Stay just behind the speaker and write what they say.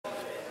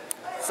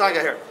how I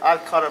got here. I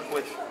caught up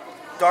with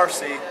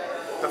Darci,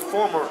 the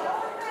former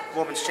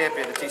women's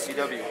champion at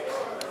TCW.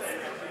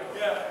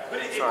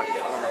 Sorry.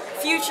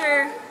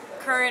 Future,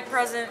 current,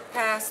 present,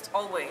 past,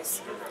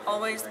 always.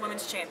 Always the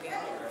women's champion.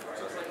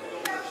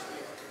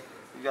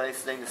 You got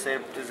anything to say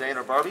to Zane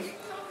or Barbie?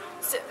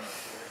 So,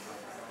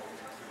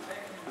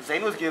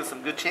 Zane was giving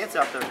some good chance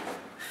out there.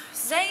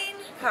 Zane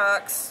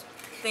Cox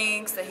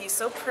thinks that he's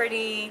so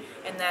pretty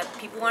and that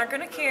people aren't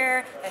going to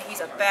care, that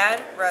he's a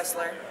bad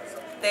wrestler.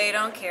 They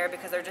don't care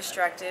because they're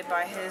distracted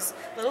by his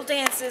little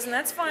dances, and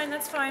that's fine,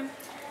 that's fine.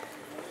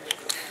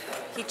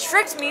 He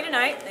tricked me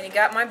tonight, and he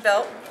got my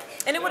belt,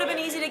 and it would have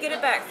been easy to get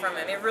it back from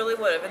him. It really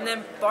would have. And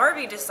then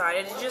Barbie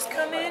decided to just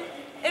come in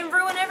and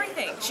ruin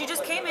everything. She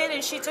just came in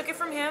and she took it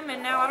from him,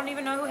 and now I don't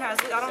even know who has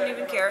it. I don't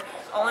even care.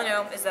 All I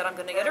know is that I'm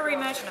going to get a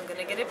rematch, and I'm going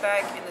to get it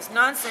back, and this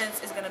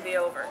nonsense is going to be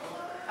over.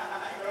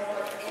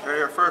 You're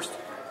here first,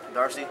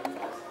 Darci.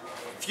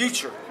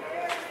 Future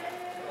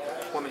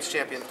women's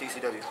champion at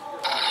TCW.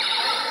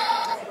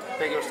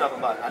 Thank you for stopping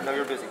by. I know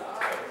you're busy.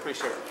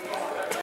 Appreciate it.